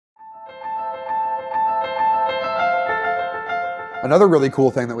Another really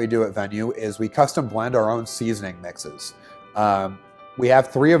cool thing that we do at Venue is we custom blend our own seasoning mixes. We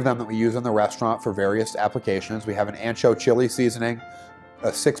have 3 of them that we use in the restaurant for various applications. We have an ancho chili seasoning, a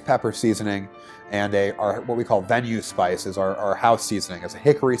 6-pepper seasoning, and what we call Venue spice is our house seasoning. It's a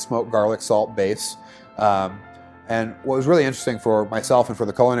hickory smoked garlic salt base. And what was really interesting for myself and for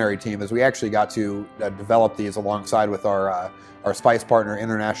the culinary team is we actually got to develop these alongside with our spice partner,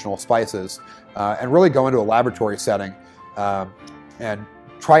 International Spices, and really go into a laboratory setting and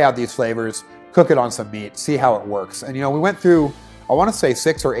try out these flavors, cook it on some meat, see how it works. And you know, we went through, I want to say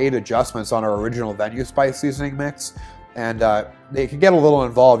 6 or 8 adjustments on our original Venue spice seasoning mix, and they can get a little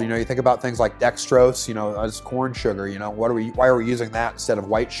involved. You know, you think about things like dextrose, you know, as corn sugar. You know, why are we using that instead of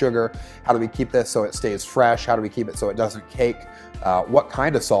white sugar? How do we keep this so it stays fresh? How do we keep it so it doesn't cake? What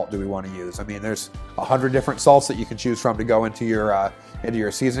kind of salt do we want to use? I mean, there's 100 different salts that you can choose from to go into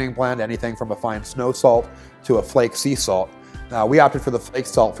your seasoning blend. Anything from a fine snow salt to a flake sea salt. We opted for the flake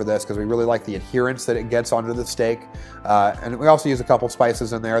salt for this because we really like the adherence that it gets onto the steak. And we also use a couple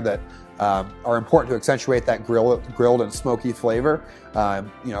spices in there that are important to accentuate that grilled and smoky flavor.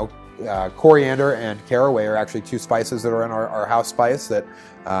 You know, coriander and caraway are actually 2 spices that are in our house spice that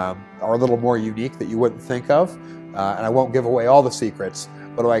are a little more unique that you wouldn't think of. And I won't give away all the secrets,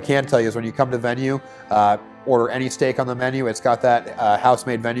 but what I can tell you is when you come to Venue, order any steak on the menu, it's got that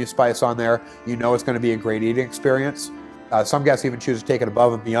house-made Venue spice on there. You know it's going to be a great eating experience. Some guests even choose to take it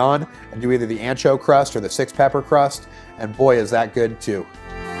above and beyond and do either the ancho crust or the 6-pepper crust, and boy, is that good too.